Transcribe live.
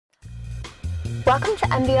Welcome to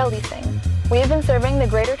MVL Leasing. We have been serving the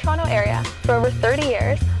Greater Toronto Area for over 30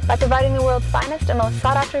 years by providing the world's finest and most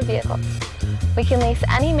sought-after vehicles. We can lease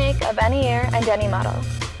any make of any year and any model.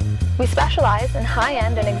 We specialize in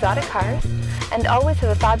high-end and exotic cars and always have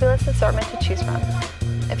a fabulous assortment to choose from.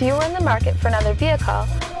 If you are in the market for another vehicle,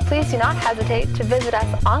 please do not hesitate to visit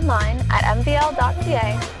us online at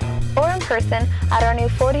mvl.ca or in person at our new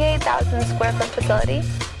 48,000 square foot facility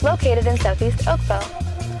located in Southeast Oakville.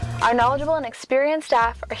 Our knowledgeable and experienced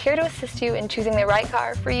staff are here to assist you in choosing the right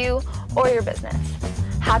car for you or your business.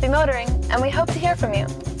 Happy motoring, and we hope to hear from you.